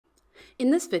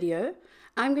In this video,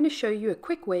 I'm going to show you a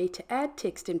quick way to add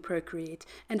text in Procreate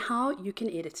and how you can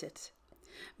edit it.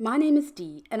 My name is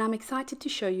Dee and I'm excited to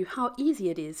show you how easy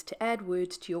it is to add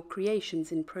words to your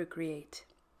creations in Procreate.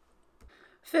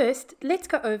 First, let's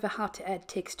go over how to add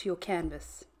text to your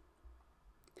canvas.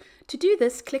 To do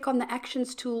this, click on the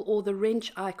Actions tool or the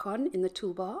wrench icon in the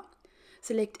toolbar.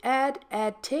 Select Add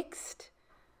Text.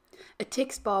 A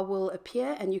text bar will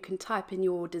appear and you can type in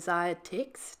your desired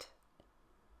text.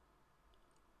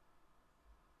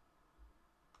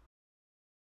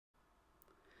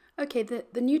 Okay,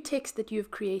 the new text that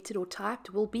you've created or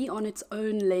typed will be on its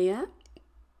own layer.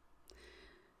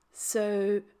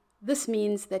 So this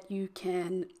means that you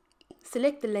can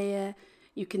select the layer,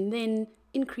 you can then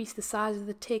increase the size of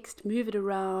the text, move it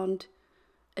around,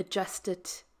 adjust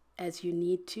it as you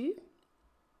need to.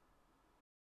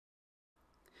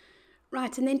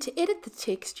 Right, and then to edit the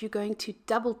text, you're going to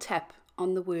double tap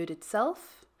on the word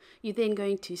itself. You're then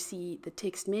going to see the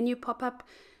text menu pop up,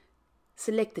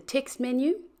 select the text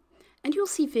menu, and you'll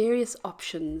see various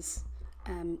options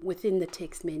within the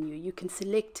text menu. You can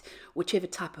select whichever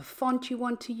type of font you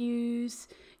want to use,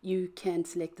 you can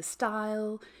select the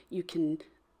style, you can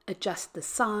adjust the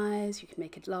size, you can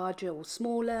make it larger or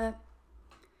smaller.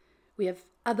 We have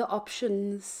other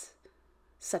options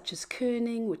such as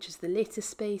kerning, which is the letter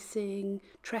spacing,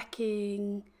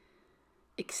 tracking,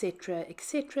 etc.,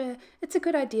 etc. It's a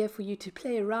good idea for you to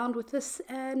play around with this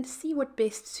and see what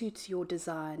best suits your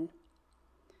design.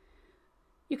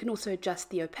 You can also adjust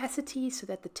the opacity so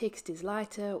that the text is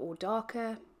lighter or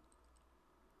darker.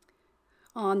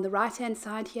 On the right hand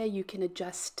side here you can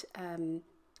adjust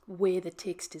where the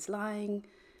text is lying,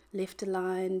 left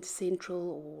aligned,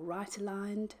 central or right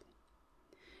aligned.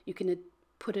 You can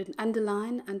put an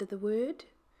underline under the word.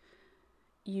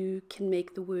 You can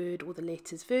make the word or the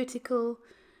letters vertical,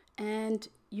 and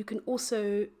you can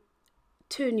also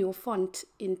turn your font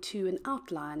into an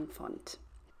outline font.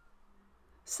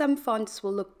 Some fonts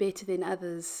will look better than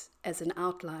others as an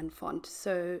outline font,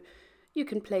 so you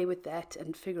can play with that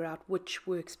and figure out which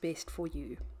works best for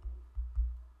you.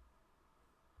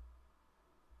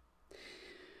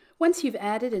 Once you've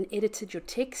added and edited your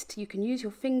text, you can use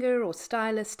your finger or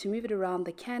stylus to move it around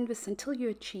the canvas until you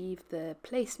achieve the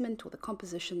placement or the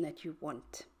composition that you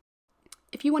want.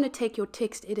 If you want to take your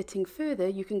text editing further,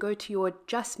 you can go to your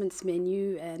adjustments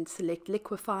menu and select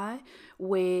liquify,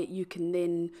 where you can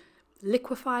then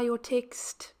liquify your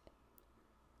text.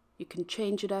 You can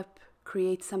change it up,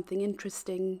 create something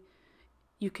interesting.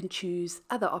 You can choose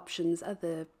other options,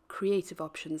 other creative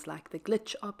options like the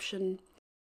glitch option.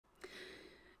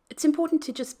 It's important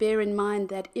to just bear in mind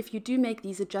that if you do make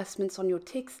these adjustments on your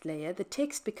text layer, the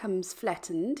text becomes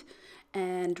flattened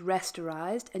and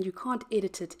rasterized and you can't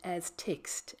edit it as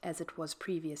text as it was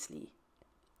previously.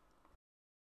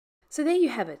 So there you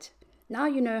have it. Now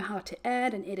you know how to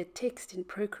add and edit text in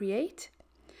Procreate.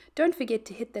 Don't forget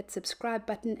to hit that subscribe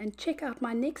button and check out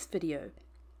my next video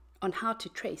on how to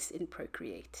trace in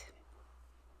Procreate.